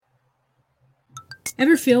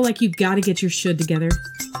Ever feel like you've got to get your should together?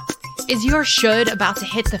 Is your should about to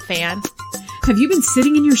hit the fan? Have you been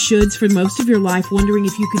sitting in your shoulds for most of your life wondering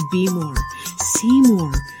if you could be more, see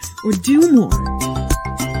more, or do more?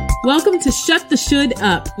 Welcome to Shut the Should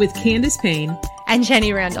Up with Candace Payne and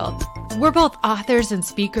Jenny Randall. We're both authors and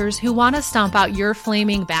speakers who want to stomp out your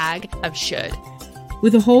flaming bag of should.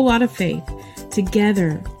 With a whole lot of faith,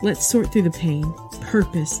 together, let's sort through the pain,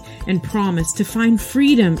 purpose, and promise to find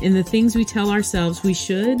freedom in the things we tell ourselves we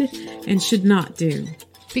should and should not do.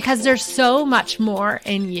 Because there's so much more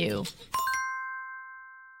in you.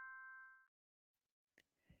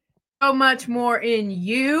 So much more in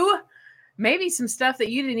you. Maybe some stuff that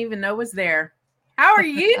you didn't even know was there. How are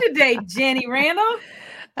you today, Jenny Randall?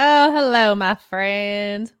 Oh, hello, my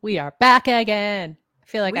friend. We are back again.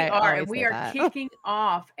 I feel like we are kicking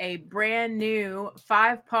off a brand new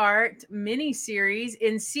 5-part mini series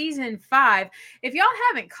in season 5. If y'all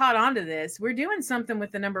haven't caught on to this, we're doing something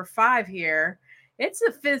with the number 5 here. It's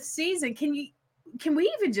the 5th season. Can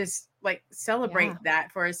we even just celebrate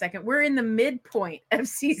that for a second? We're in the midpoint of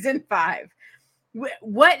season 5.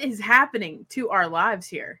 What is happening to our lives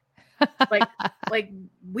here? like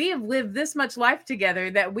we have lived this much life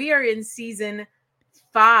together that we are in season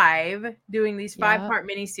 5 doing these 5-part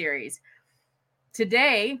miniseries.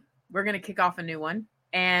 Today, we're going to kick off a new one.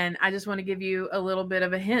 And I just want to give you a little bit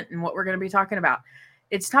of a hint in what we're going to be talking about.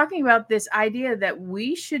 It's talking about this idea that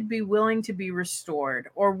we should be willing to be restored,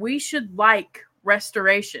 or we should like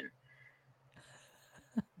restoration.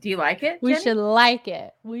 Do you like it, Jenny? We should like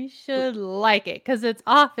it. We should like it because it's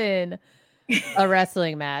often a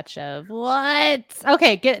wrestling match of what?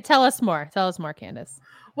 Okay, tell us more. Tell us more, Candace.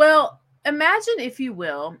 Well, imagine, if you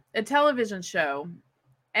will, a television show.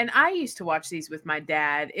 And I used to watch these with my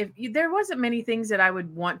dad. If there wasn't many things that I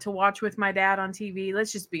would want to watch with my dad on TV,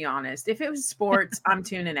 let's just be honest. If it was sports, I'm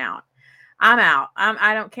tuning out. I'm out.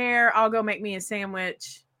 I don't care. I'll go make me a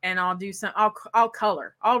sandwich and I'll do some. I'll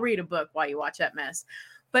color. I'll read a book while you watch that mess.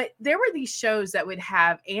 But there were these shows that would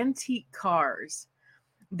have antique cars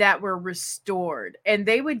that were restored, and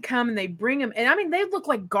they would come and they bring them. And I mean, they look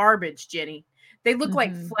like garbage, Jenny. They look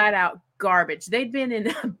like flat out garbage. They'd been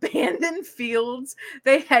in abandoned fields.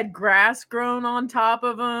 They had grass grown on top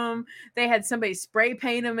of them. They had somebody spray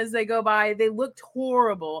paint them as they go by. They looked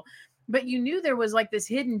horrible, but you knew there was like this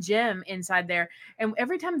hidden gem inside there. And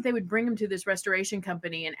every time they would bring them to this restoration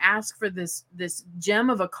company and ask for this gem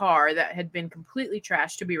of a car that had been completely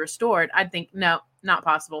trashed to be restored, I'd think, no, not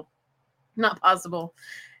possible. Not possible.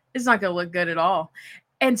 It's not going to look good at all.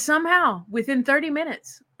 And somehow, within 30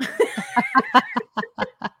 minutes,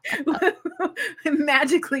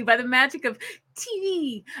 magically, by the magic of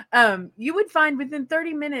TV, you would find within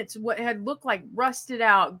 30 minutes what had looked like rusted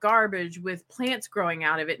out garbage with plants growing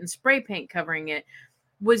out of it and spray paint covering it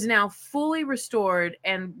was now fully restored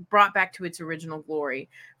and brought back to its original glory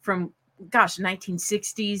from,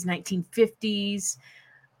 1960s, 1950s.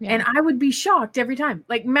 Yeah. And I would be shocked every time,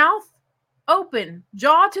 like mouth open,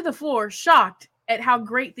 jaw to the floor, shocked at how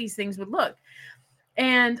great these things would look.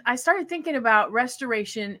 And I started thinking about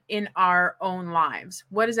restoration in our own lives.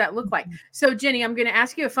 What does that look like? So, Jenny, I'm going to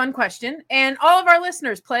ask you a fun question, and all of our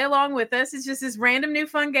listeners play along with us. It's just this random new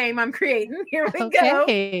fun game I'm creating. Here we go.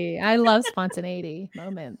 Okay, I love spontaneity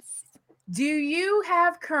moments. Do you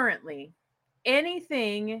have currently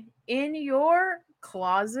anything in your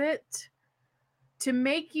closet to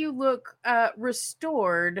make you look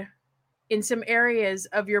restored in some areas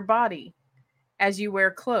of your body as you wear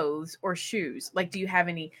clothes or shoes? Like, do you have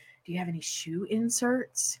any shoe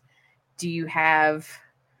inserts? Do you have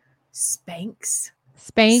Spanx?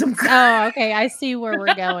 Oh, okay. I see where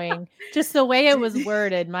we're going. Just the way it was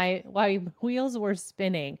worded, my wheels were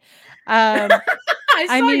spinning. I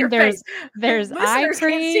mean, there's eye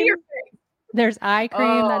cream. There's eye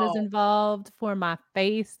cream that is involved for my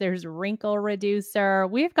face. There's wrinkle reducer.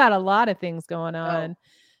 We've got a lot of things going on.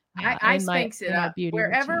 I Spanx it up.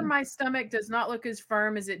 Wherever routine. My stomach does not look as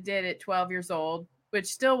firm as it did at 12 years old, which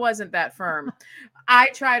still wasn't that firm, I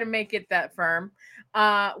try to make it that firm.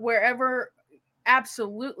 Wherever,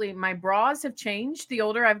 absolutely, my bras have changed the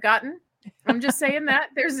older I've gotten. I'm just saying that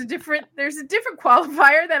there's a different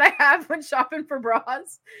qualifier that I have when shopping for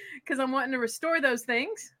bras, because I'm wanting to restore those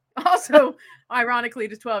things. Also, ironically,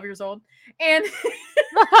 to 12 years old. And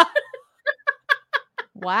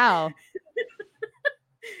wow.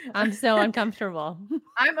 I'm so uncomfortable.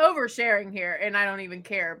 I'm oversharing here, and I don't even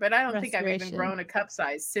care. But I don't think I've even grown a cup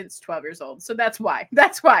size since 12 years old. So that's why. Okay.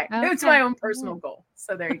 It's my own personal goal.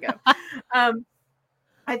 So there you go.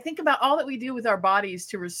 I think about all that we do with our bodies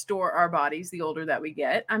to restore our bodies the older that we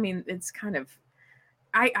get. I mean, it's kind of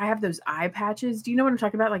I have those eye patches. Do you know what I'm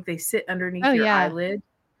talking about? Like they sit underneath your yeah. eyelid.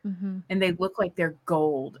 Mm-hmm. And they look like they're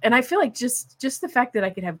gold. And I feel like just the fact that I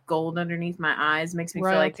could have gold underneath my eyes makes me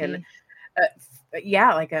Royalty. feel like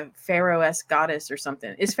like a Pharaoh-esque goddess or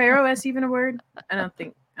something. Is Pharaoh-esque even a word? I don't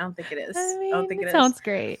think it is. I mean, I don't think it it sounds is.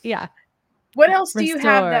 great. Yeah. What else do you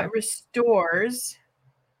have that Restore. restores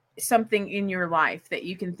something in your life that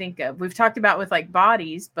you can think of? We've talked about with like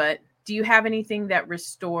bodies, but do you have anything that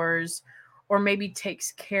restores or maybe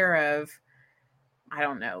takes care of, I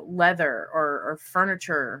don't know, leather or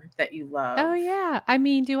furniture that you love? Oh, yeah. I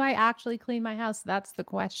mean, do I actually clean my house? That's the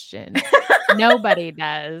question. Nobody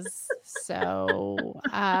does. So,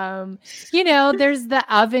 there's the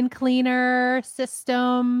oven cleaner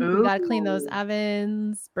system. We got to clean those Ooh.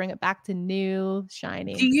 ovens, bring it back to new,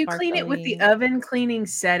 shining, Do you clean it with the sparkling. oven cleaning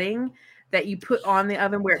setting that you put on the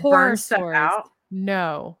oven where it Horror burns stuff stories. out?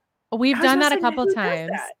 No. I We've was done gonna that a say, couple who does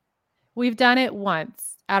times. that? We've done it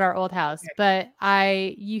once at our old house, Okay.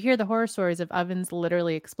 but you hear the horror stories of ovens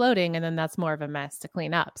literally exploding, and then that's more of a mess to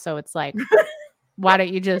clean up. So it's like, why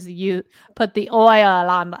don't you put the oil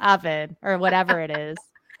on the oven or whatever it is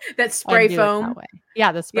That spray and do it that foam. way?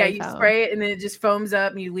 Yeah, the Yeah, spray you foam. spray it and then it just foams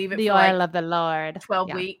up and you leave it The for oil like of the Lord. 12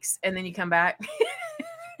 Yeah. weeks and then you come back.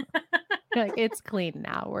 You're like, it's clean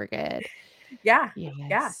now. We're good. Yeah. Yes.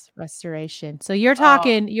 Yeah. Restoration. So you're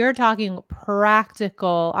Oh, talking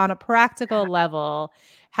practical on a practical level.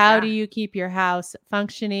 How do yeah. you keep your house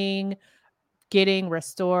functioning, getting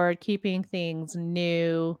restored, keeping things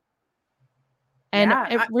new? And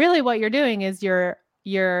Yeah. really what you're doing is you're,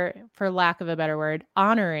 for lack of a better word,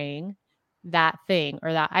 honoring that thing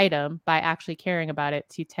or that item by actually caring about it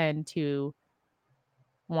to tend to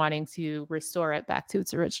wanting to restore it back to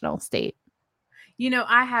its original state.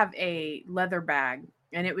 I have a leather bag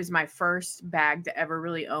and it was my first bag to ever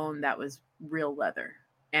really own that was real leather.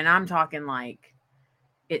 And I'm talking like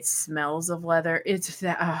it smells of leather. It's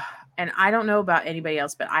that, and I don't know about anybody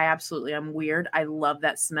else, but I'm weird. I love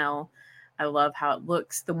that smell. I love how it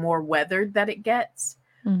looks the more weathered that it gets.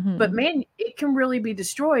 Mm-hmm. But man, it can really be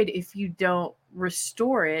destroyed if you don't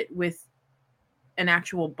restore it with an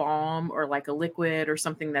actual balm or like a liquid or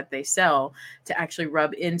something that they sell to actually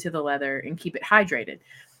rub into the leather and keep it hydrated.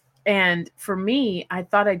 And for me, I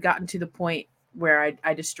thought I'd gotten to the point where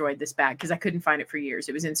I destroyed this bag because I couldn't find it for years.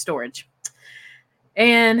 It was in storage.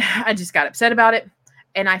 And I just got upset about it.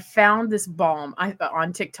 And I found this balm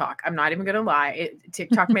on TikTok. I'm not even going to lie.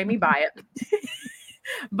 TikTok made me buy it.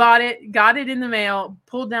 Bought it, got it in the mail,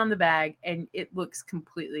 pulled down the bag, and it looks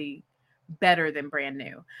completely better than brand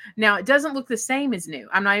new. Now, it doesn't look the same as new.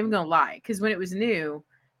 I'm not even going to lie. Because when it was new,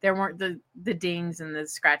 there weren't the dings and the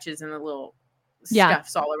scratches and the little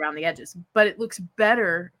scuffs all around the edges. But it looks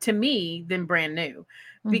better to me than brand new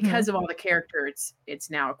because of all the character it's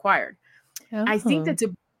now acquired. Oh. I think that's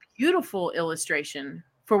a beautiful illustration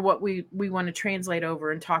for what we want to translate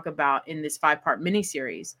over and talk about in this 5-part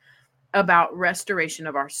miniseries about restoration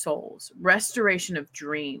of our souls, restoration of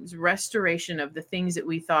dreams, restoration of the things that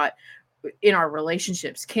we thought in our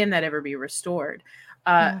relationships. Can that ever be restored?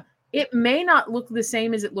 It may not look the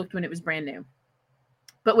same as it looked when it was brand new,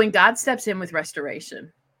 but when God steps in with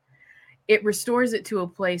restoration, it restores it to a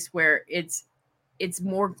place where it's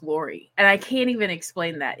more glory. And I can't even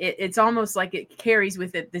explain that. It's almost like it carries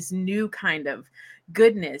with it this new kind of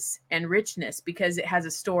goodness and richness because it has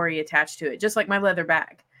a story attached to it, just like my leather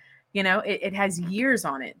bag. It has years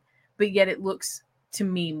on it, but yet it looks to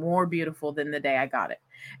me more beautiful than the day I got it.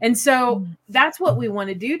 And so that's what we want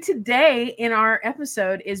to do today in our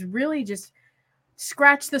episode is really just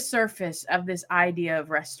scratch the surface of this idea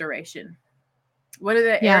of restoration. What are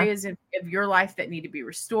the areas of your life that need to be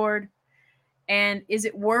restored? And is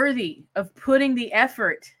it worthy of putting the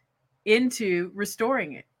effort into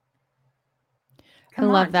restoring it? I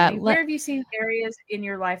love that. Jenny, where have you seen areas in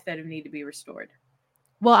your life that need to be restored?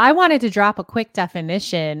 Well, I wanted to drop a quick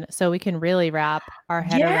definition so we can really wrap our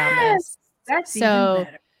head around this. That's even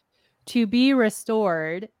better. To be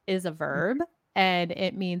restored is a verb, and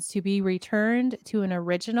it means to be returned to an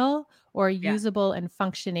original or usable and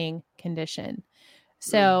functioning condition.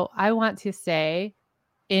 So I want to say,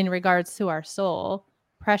 in regards to our soul,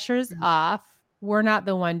 pressure's off. We're not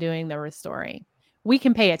the one doing the restoring. We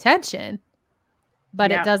can pay attention,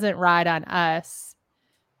 but it doesn't ride on us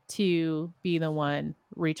to be the one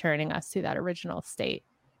returning us to that original state.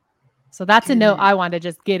 So that's a note I want to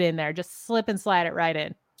just get in there, just slip and slide it right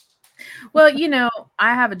in. Well,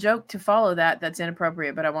 I have a joke to follow that's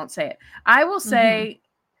inappropriate, but I won't say it. I will say,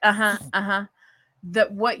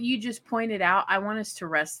 that what you just pointed out, I want us to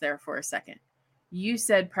rest there for a second. You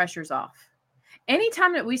said pressure's off.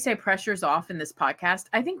 anytime that we say pressure's off in this podcast,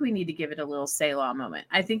 I think we need to give it a little Selah moment.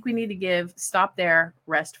 I think we need to stop there,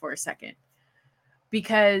 rest for a second.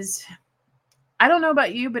 Because I don't know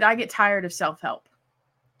about you, but I get tired of self-help.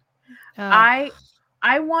 I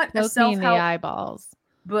want a self-help eyeballs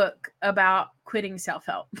book about quitting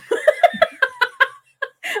self-help.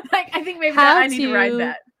 Like, I think maybe I need to write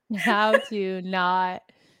that. How to not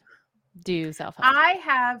do self-help. I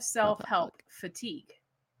have self-help fatigue.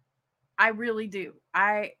 I really do.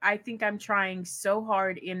 I think I'm trying so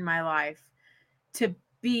hard in my life to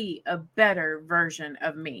be a better version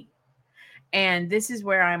of me. And this is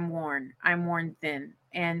where I'm worn. I'm worn thin.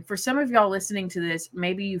 And for some of y'all listening to this,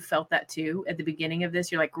 maybe you felt that too at the beginning of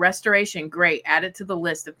this. You're like, restoration, great. Add it to the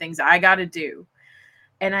list of things I got to do.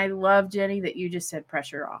 And I love, Jenny, that you just said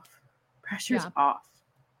pressure off. Pressure's off.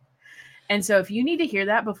 And so if you need to hear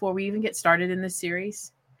that before we even get started in this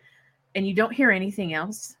series and you don't hear anything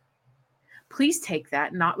else, please take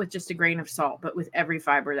that, not with just a grain of salt, but with every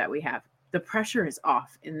fiber that we have. The pressure is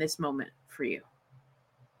off in this moment for you.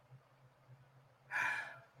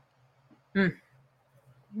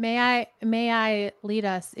 May I lead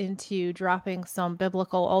us into dropping some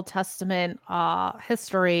biblical Old Testament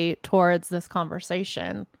history towards this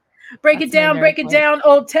conversation? Break it down,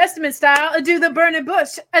 Old Testament style. I do the burning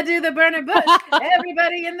bush.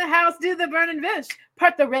 Everybody in the house do the burning bush.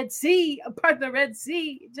 Part the Red Sea.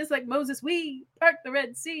 Just like Moses, we part the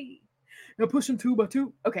Red Sea. Now push them 2 by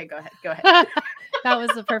 2. Okay, go ahead. That was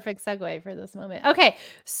the perfect segue for this moment. Okay,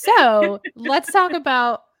 so let's talk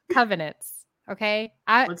about covenants. Okay,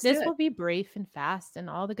 this will be brief and fast and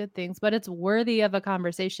all the good things, but it's worthy of a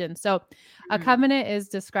conversation. So a covenant is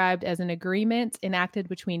described as an agreement enacted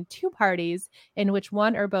between two parties in which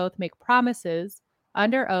one or both make promises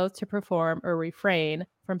under oath to perform or refrain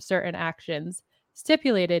from certain actions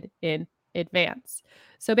stipulated in advance.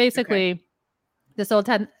 So basically, this Old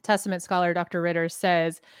Testament scholar, Dr. Ritter,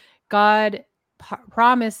 says God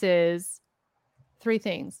promises 3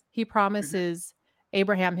 things. He promises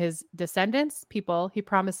Abraham his descendants, people. He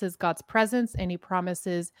promises God's presence, and he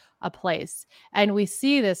promises a place. And we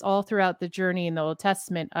see this all throughout the journey in the Old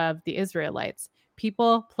Testament of the Israelites.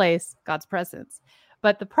 People, place, God's presence.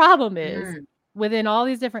 But the problem is, within all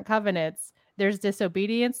these different covenants, there's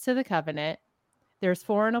disobedience to the covenant, there's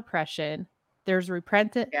foreign oppression, there's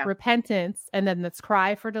repentance, and then this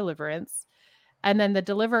cry for deliverance. And then the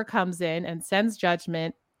deliverer comes in and sends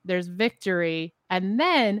judgment. There's victory, and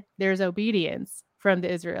then there's obedience from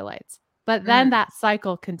the Israelites. But then that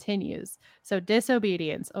cycle continues. So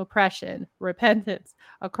disobedience, oppression, repentance,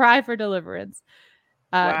 a cry for deliverance,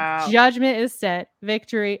 judgment is sent,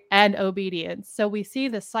 victory, and obedience. So we see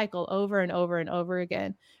this cycle over and over and over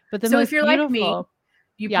again. But if you're like me,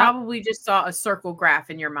 you probably just saw a circle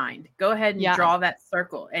graph in your mind. Go ahead and draw that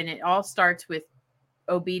circle. And it all starts with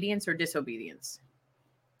obedience or disobedience.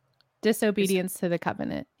 Disobedience to the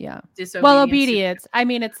covenant. Yeah. Obedience. I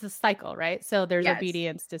mean, it's the cycle, right? So there's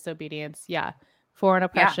obedience, disobedience. Yeah. Foreign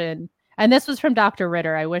oppression. And this was from Dr.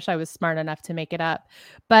 Ritter. I wish I was smart enough to make it up.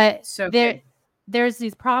 But there's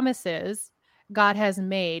these promises God has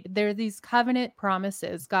made. There are these covenant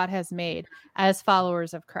promises God has made as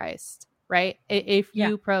followers of Christ, right? If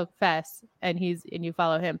you profess and you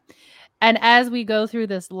follow him. And as we go through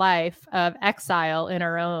this life of exile in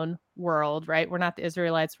our own world, right? We're not the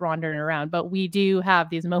Israelites wandering around, but we do have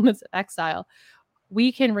these moments of exile.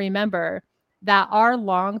 We can remember that our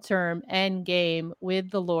long-term end game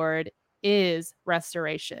with the Lord is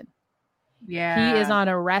restoration. Yeah. He is on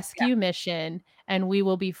a rescue mission, and we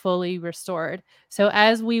will be fully restored. So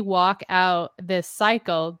as we walk out this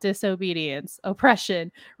cycle, disobedience,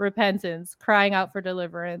 oppression, repentance, crying out for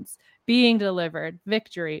deliverance, being delivered,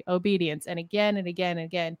 victory, obedience, and again and again and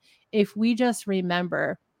again, if we just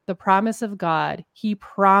remember the promise of God, he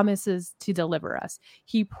promises to deliver us.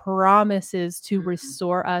 He promises to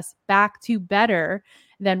restore us back to better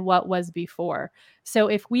than what was before. So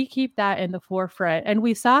if we keep that in the forefront, and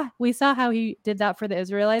we saw how he did that for the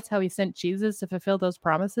Israelites, how he sent Jesus to fulfill those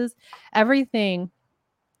promises, everything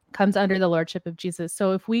comes under the lordship of Jesus.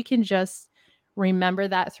 So if we can just remember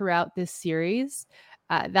that throughout this series,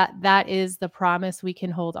 that is the promise we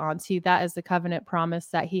can hold on to. That is the covenant promise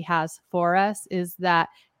that he has for us, is that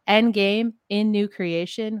end game in new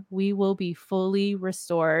creation, we will be fully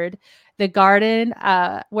restored. The garden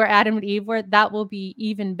where Adam and Eve were, that will be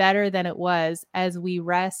even better than it was as we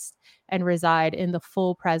rest and reside in the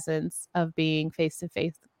full presence of being face to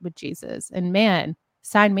face with Jesus. And man,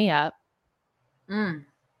 sign me up.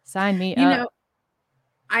 Sign me up. You know,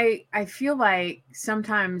 I feel like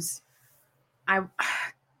sometimes I'm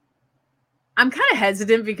I'm kind of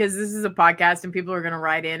hesitant because this is a podcast and people are going to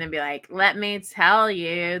write in and be like, let me tell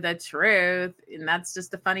you the truth. And that's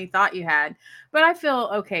just a funny thought you had. But I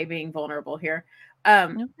feel okay being vulnerable here.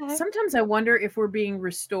 Okay. Sometimes I wonder if we're being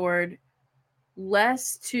restored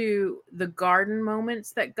less to the garden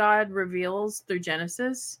moments that God reveals through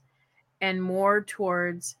Genesis and more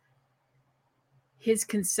towards his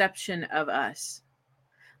conception of us.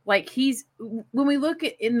 Like when we look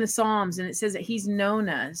at in the Psalms and it says that he's known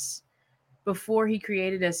us before he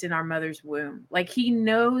created us in our mother's womb. Like he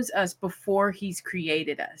knows us before he's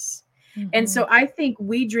created us. Mm-hmm. And so I think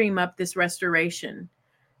we dream up this restoration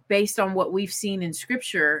based on what we've seen in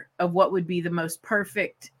scripture of what would be the most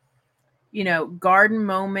perfect, garden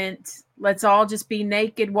moment. Let's all just be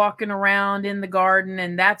naked walking around in the garden.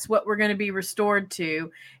 And that's what we're going to be restored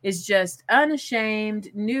to, is just unashamed,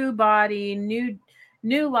 new body,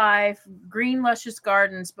 new life, green, luscious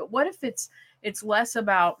gardens. But what if it's less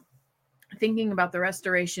about thinking about the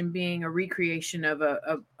restoration being a recreation of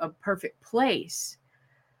a perfect place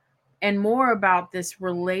and more about this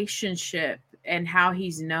relationship and how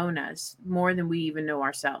he's known us more than we even know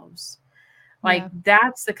ourselves. Like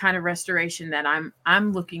that's the kind of restoration that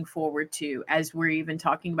I'm looking forward to as we're even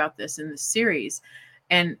talking about this in the series.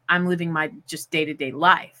 And I'm living my just day-to-day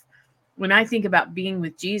life. When I think about being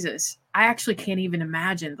with Jesus, I actually can't even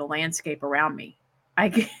imagine the landscape around me. I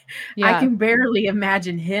can barely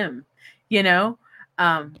imagine him.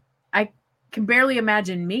 I can barely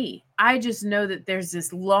imagine me. I just know that there's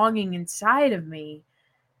this longing inside of me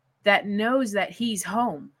that knows that he's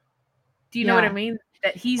home. Do you know what I mean?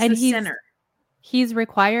 That he's the center. He's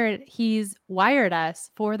wired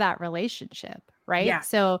us for that relationship, right? Yeah.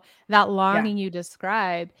 So that longing you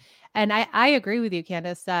describe, and I agree with you,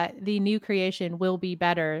 Candace, that the new creation will be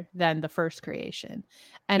better than the first creation.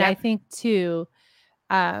 And I think too,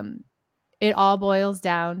 it all boils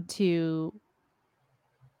down to,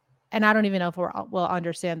 and I don't even know if we'll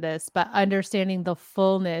understand this, but understanding the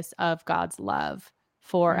fullness of God's love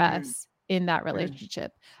for us in that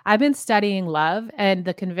relationship. I've been studying love, and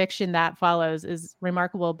the conviction that follows is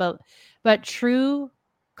remarkable. But true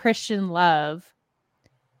Christian love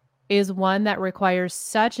is one that requires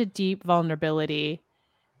such a deep vulnerability.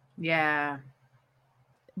 Yeah.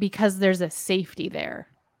 Because there's a safety there.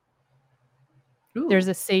 Ooh. There's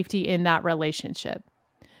a safety in that relationship.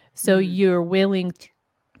 So you're willing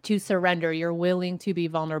to surrender. You're willing to be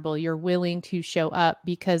vulnerable. You're willing to show up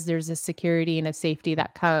because there's a security and a safety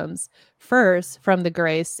that comes first from the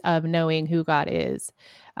grace of knowing who God is,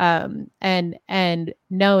 and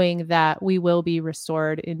knowing that we will be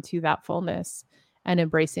restored into that fullness and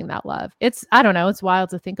embracing that love. I don't know. It's wild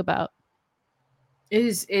to think about.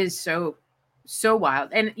 It is so wild.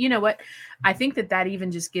 And you know what? I think that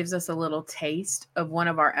even just gives us a little taste of one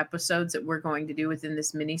of our episodes that we're going to do within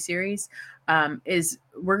this mini series. Is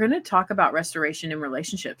we're going to talk about restoration in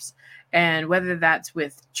relationships, and whether that's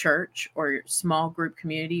with church or your small group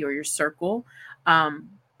community or your circle.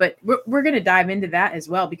 But we're going to dive into that as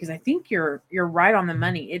well, because I think you're right on the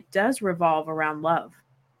money. It does revolve around love.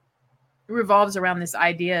 It revolves around this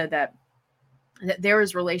idea that there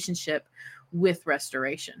is relationship with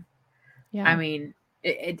restoration. Yeah. I mean,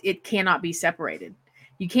 it cannot be separated.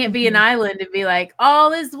 You can't be an island and be like,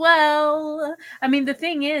 all is well. I mean, the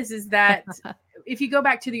thing is that if you go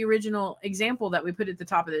back to the original example that we put at the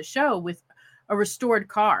top of the show with a restored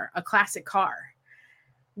car, a classic car,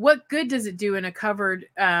 what good does it do in a covered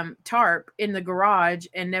tarp in the garage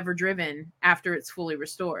and never driven after it's fully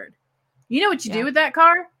restored? You know what you do with that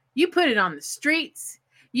car? You put it on the streets.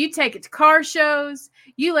 You take it to car shows,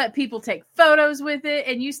 you let people take photos with it,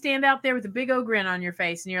 and you stand out there with a big old grin on your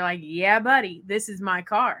face, and you're like, yeah, buddy, this is my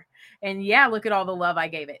car. And yeah, look at all the love I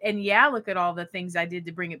gave it. And yeah, look at all the things I did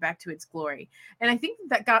to bring it back to its glory. And I think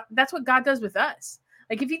that's what God does with us.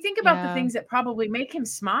 Like, if you think about the things that probably make him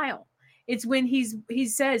smile, it's when he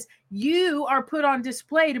says, you are put on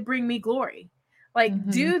display to bring me glory. Like,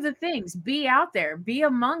 do the things, be out there, be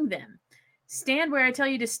among them. Stand where I tell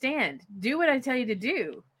you to stand. Do what I tell you to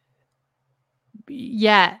do.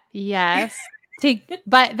 Yeah. Yes.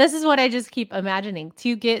 But this is what I just keep imagining,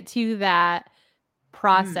 to get to that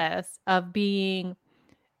process of being,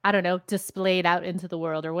 I don't know, displayed out into the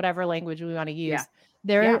world, or whatever language we want to use.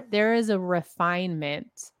 There is a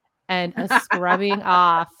refinement and a scrubbing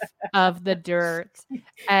off of the dirt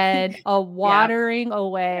and a watering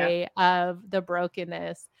away of the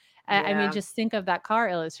brokenness. I mean, just think of that car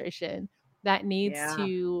illustration that needs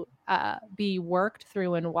to be worked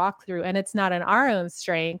through and walked through. And it's not in our own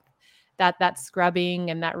strength that scrubbing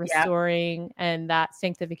and that restoring and that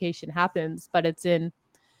sanctification happens, but it's in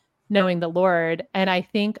knowing the Lord. And I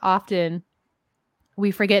think often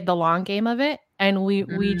we forget the long game of it, and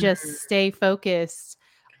we just stay focused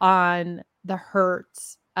on the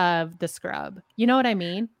hurts of the scrub. You know what I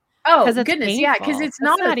mean? Oh, It's goodness. painful. Yeah. Because it's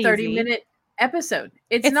not a 30-minute episode.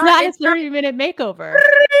 It's not a 30-minute makeover.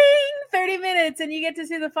 30 minutes and you get to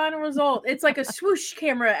see the final result. It's like a swoosh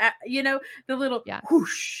camera, the little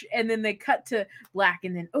whoosh, and then they cut to black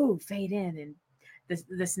and then, fade in and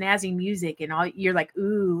the snazzy music and all. You're like,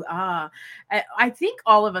 ooh, ah. I think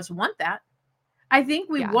all of us want that. I think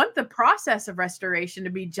we want the process of restoration to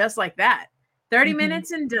be just like that. 30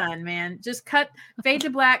 minutes and done, man. Just fade to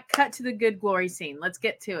black, cut to the good glory scene. Let's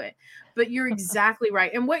get to it. But you're exactly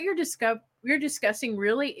right. And what you're discussing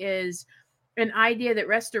really is an idea that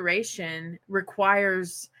restoration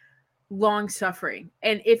requires long suffering.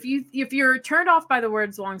 And if you're turned off by the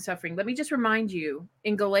words long suffering, let me just remind you,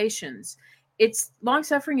 in Galatians, it's long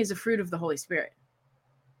suffering is a fruit of the Holy Spirit.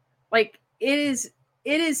 Like it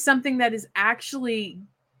is something that is actually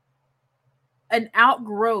an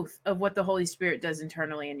outgrowth of what the Holy Spirit does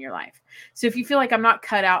internally in your life. So if you feel like I'm not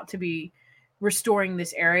cut out to be restoring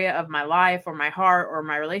this area of my life or my heart or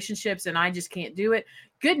my relationships and I just can't do it,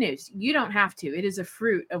 good news, you don't have to. It is a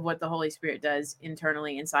fruit of what the Holy Spirit does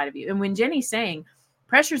internally inside of you. And when Jenny's saying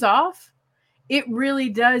pressure's off, it really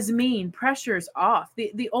does mean pressure's off.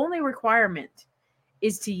 The only requirement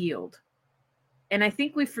is to yield. And I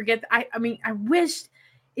think we forget. I wish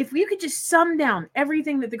if you could just sum down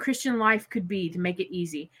everything that the Christian life could be to make it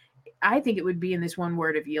easy, I think it would be in this one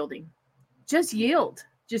word of yielding. Just yield.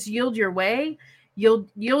 Just yield your way. Yield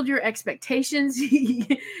your expectations.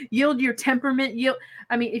 Yield your temperament.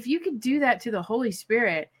 If you could do that to the Holy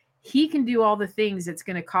Spirit, he can do all the things that's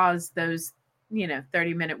going to cause those,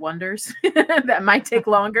 30-minute wonders that might take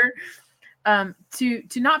longer to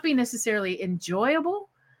not be necessarily enjoyable,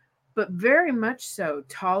 but very much so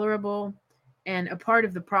tolerable and a part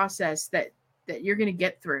of the process that you're going to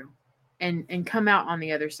get through and come out on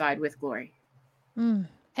the other side with glory. And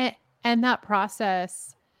that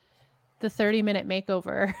process, the 30-minute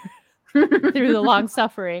makeover through the long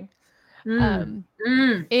suffering,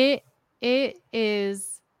 it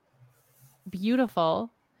is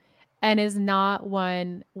beautiful and is not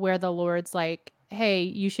one where the Lord's like, hey,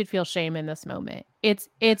 you should feel shame in this moment. It's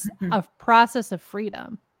a process of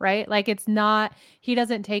freedom, right? Like it's not, he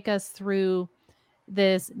doesn't take us through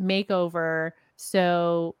this makeover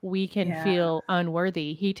so we can feel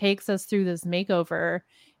unworthy. He takes us through this makeover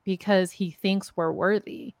because he thinks we're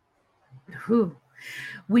worthy.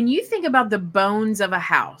 When you think about the bones of a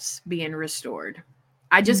house being restored,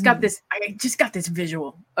 I just got this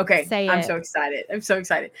visual. Okay. I'm so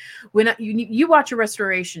excited. When you watch a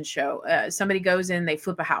restoration show, somebody goes in, they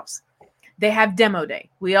flip a house. They have demo day.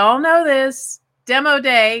 We all know this. Demo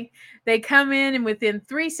day. They come in and within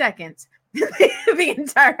 3 seconds, the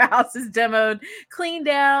entire house is demoed, cleaned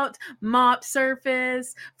out, mop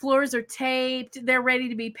surface, floors are taped, they're ready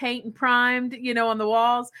to be paint and primed, on the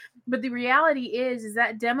walls. But the reality is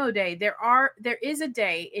that demo day, there is a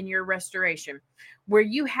day in your restoration where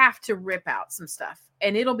you have to rip out some stuff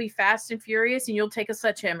and it'll be fast and furious and you'll take a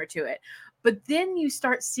sledgehammer to it. But then you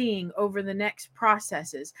start seeing over the next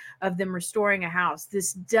processes of them restoring a house,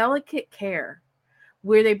 this delicate care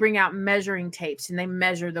where they bring out measuring tapes and they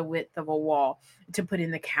measure the width of a wall to put in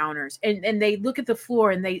the counters. And they look at the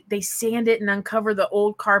floor and they sand it and uncover the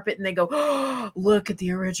old carpet and they go, oh, look at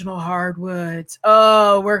the original hardwoods.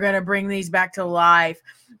 Oh, we're going to bring these back to life.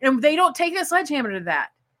 And they don't take a sledgehammer to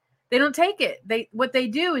that. They don't take it. What they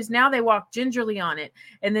do is now they walk gingerly on it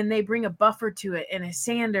and then they bring a buffer to it and a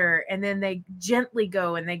sander and then they gently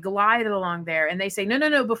go and they glide along there and they say,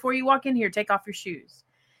 no, before you walk in here, take off your shoes.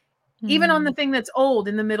 Even on the thing that's old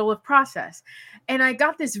in the middle of process. And I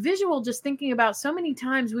got this visual just thinking about so many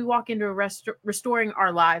times we walk into restoring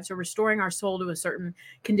our lives or restoring our soul to a certain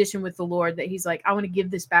condition with the Lord that he's like, I want to give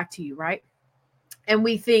this back to you, right? And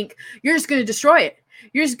we think you're just going to destroy it.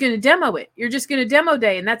 You're just going to demo it. You're just going to demo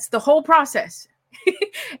day. And that's the whole process.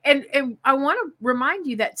 and I want to remind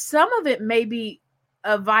you that some of it may be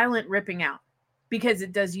a violent ripping out because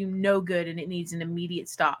it does you no good and it needs an immediate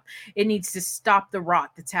stop. It needs to stop the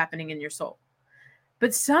rot that's happening in your soul.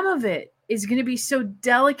 But some of it is going to be so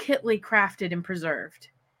delicately crafted and preserved.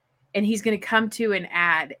 And he's going to come to and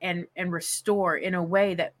add and restore in a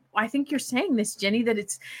way that I think you're saying this, Jenny, that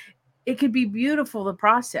it could be beautiful, the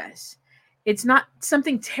process. It's not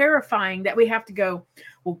something terrifying that we have to go,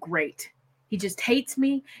 well, great. He just hates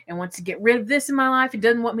me and wants to get rid of this in my life. He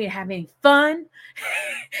doesn't want me to have any fun.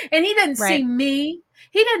 And he doesn't see me.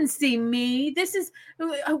 He doesn't see me. This is,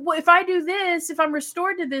 if I do this, if I'm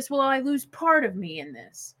restored to this, will I lose part of me in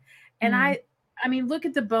this? And I mean, look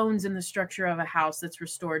at the bones and the structure of a house that's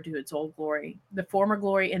restored to its old glory, the former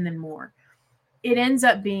glory, and then more. It ends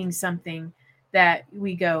up being something that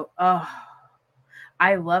we go, oh,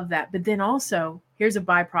 I love that. But then also, here's a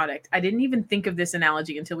byproduct. I didn't even think of this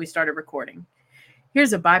analogy until we started recording.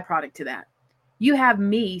 Here's a byproduct to that. You have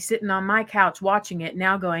me sitting on my couch watching it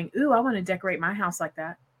now going, ooh, I want to decorate my house like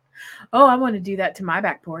that. Oh, I want to do that to my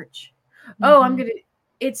back porch. Mm-hmm. Oh,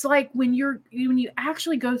 it's like when you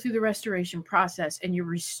actually go through the restoration process and you're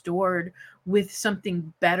restored with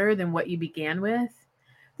something better than what you began with,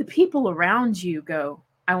 the people around you go,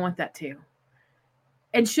 I want that too.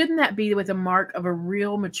 And shouldn't that be what the mark of a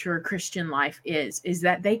real mature Christian life is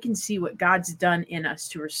that they can see what God's done in us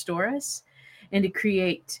to restore us and to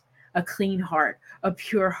create a clean heart, a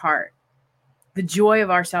pure heart, the joy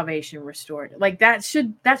of our salvation restored. Like that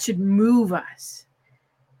should move us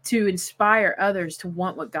to inspire others to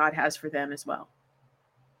want what God has for them as well.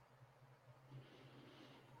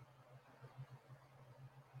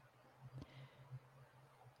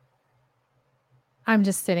 I'm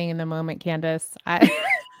just sitting in the moment, Candace.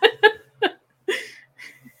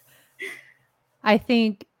 I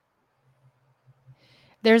think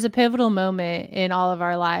there's a pivotal moment in all of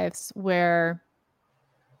our lives where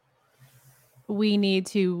we need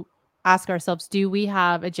to ask ourselves, do we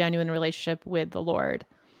have a genuine relationship with the Lord?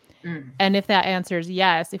 Mm. And if that answer is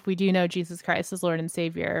yes, if we do know Jesus Christ as Lord and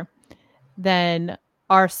Savior, then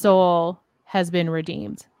our soul has been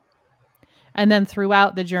redeemed. And then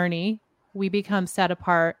throughout the journey, we become set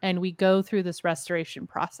apart and we go through this restoration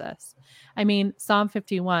process. I mean, Psalm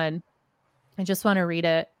 51, I just want to read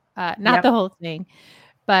it, not the whole thing,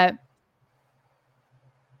 but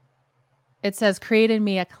it says, create in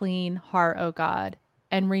me a clean heart, O God,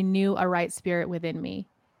 and renew a right spirit within me.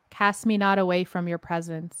 Cast me not away from your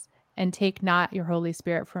presence and take not your Holy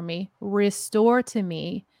Spirit from me. Restore to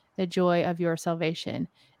me the joy of your salvation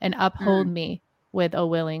and uphold me with a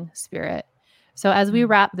willing spirit. So as we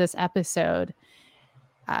wrap this episode,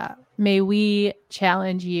 may we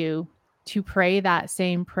challenge you to pray that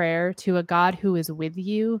same prayer to a God who is with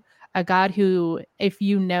you, a God who, if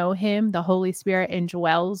you know him, the Holy Spirit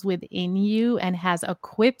indwells within you and has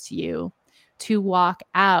equipped you to walk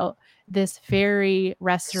out this very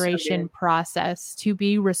restoration process, to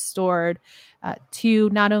be restored to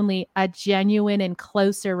not only a genuine and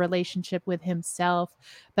closer relationship with himself,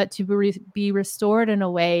 but to be restored in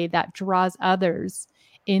a way that draws others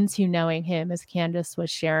into knowing him, as Candace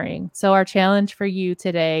was sharing. So our challenge for you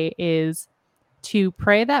today is to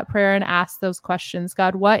pray that prayer and ask those questions.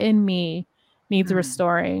 God, what in me needs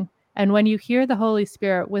restoring? And when you hear the Holy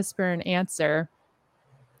Spirit whisper an answer,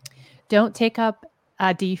 don't take up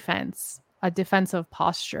a defensive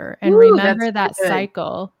posture, and remember that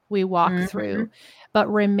cycle we walk through,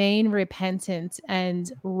 but remain repentant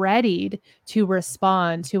and readied to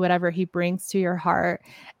respond to whatever he brings to your heart,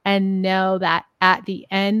 and know that at the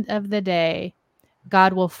end of the day,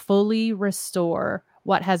 God will fully restore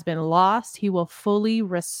what has been lost. He will fully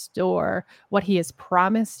restore what he has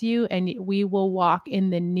promised you, and we will walk in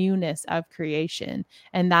the newness of creation.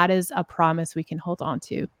 And that is a promise we can hold on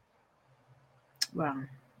to. Wow.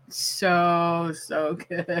 So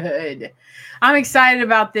good. I'm excited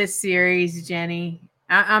about this series, Jenny.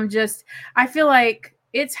 I feel like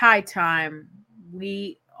it's high time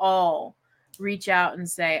we all reach out and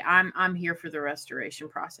say, I'm here for the restoration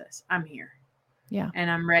process. I'm here. Yeah.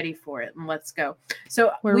 And I'm ready for it. And let's go.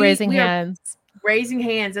 So we're raising hands. Raising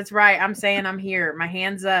hands. That's right. I'm saying I'm here. My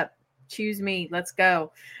hands up. Choose me. Let's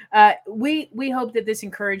go. We hope that this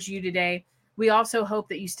encouraged you today. We also hope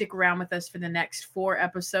that you stick around with us for the next 4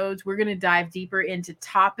 episodes. We're going to dive deeper into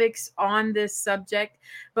topics on this subject,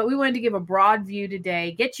 but we wanted to give a broad view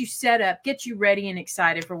today, get you set up, get you ready and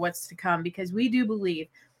excited for what's to come, because we do believe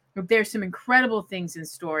there's some incredible things in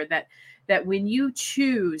store that when you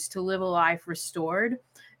choose to live a life restored,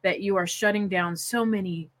 that you are shutting down so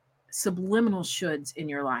many subliminal shoulds in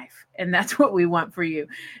your life. And that's what we want for you.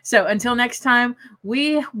 So until next time,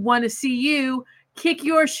 we want to see you kick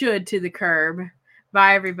your should to the curb.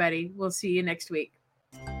 Bye, everybody. We'll see you next week.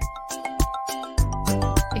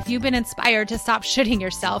 If you've been inspired to stop shoulding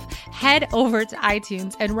yourself, head over to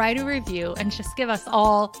iTunes and write a review and just give us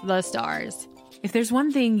all the stars. If there's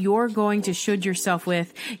one thing you're going to should yourself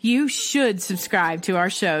with, you should subscribe to our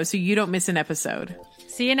show so you don't miss an episode.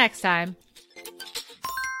 See you next time.